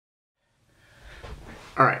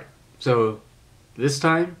Alright, so this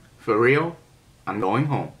time, for real, I'm going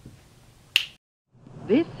home.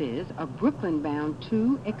 This is a Brooklyn-bound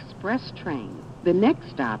 2 express train. The next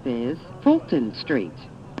stop is Fulton Street.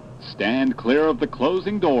 Stand clear of the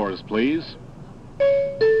closing doors, please.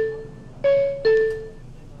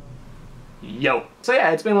 Yo. So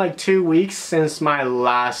yeah, it's been like 2 weeks since my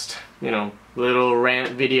last, little rant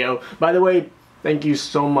video. By the way, thank you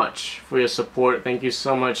so much for your support. Thank you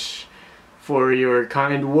so much for your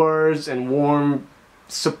kind words and warm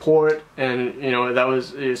support. And that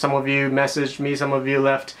was, some of you messaged me, some of you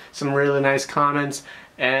left some really nice comments,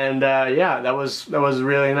 and yeah, that was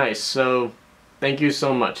really nice. So thank you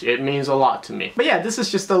so much. It means a lot to me. But yeah, this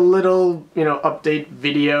is just a little, update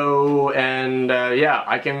video, and yeah,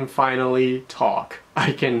 I can finally talk.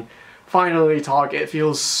 I can finally talk. It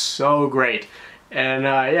feels so great. And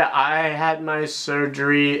yeah, I had my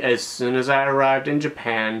surgery as soon as I arrived in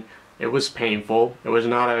Japan. It was painful. It was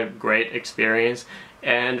not a great experience.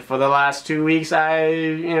 And for the last 2 weeks,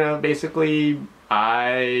 basically,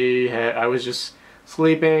 I was just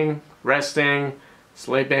sleeping, resting,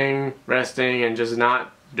 and just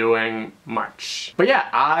not doing much. But yeah,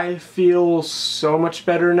 I feel so much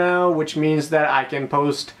better now, which means that I can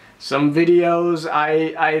post some videos.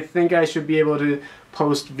 I think I should be able to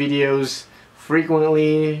post videos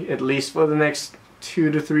frequently, at least for the next 2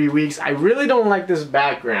 to 3 weeks. I really don't like this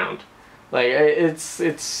background. Like,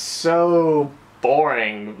 it's so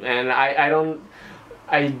boring, and I don't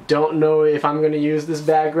know if I'm gonna use this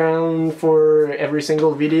background for every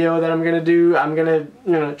single video that I'm gonna do. I'm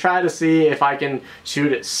gonna try to see if I can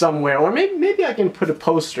shoot it somewhere, or maybe I can put a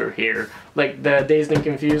poster here, like the Dazed and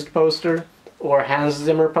Confused poster or Hans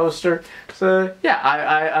Zimmer poster. So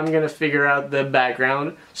yeah, I'm gonna figure out the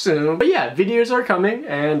background soon. But yeah, videos are coming,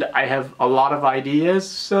 and I have a lot of ideas,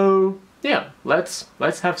 so yeah, let's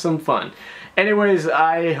have some fun. Anyways,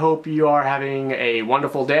 I hope you are having a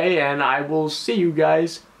wonderful day, and I will see you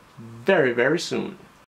guys very, very soon.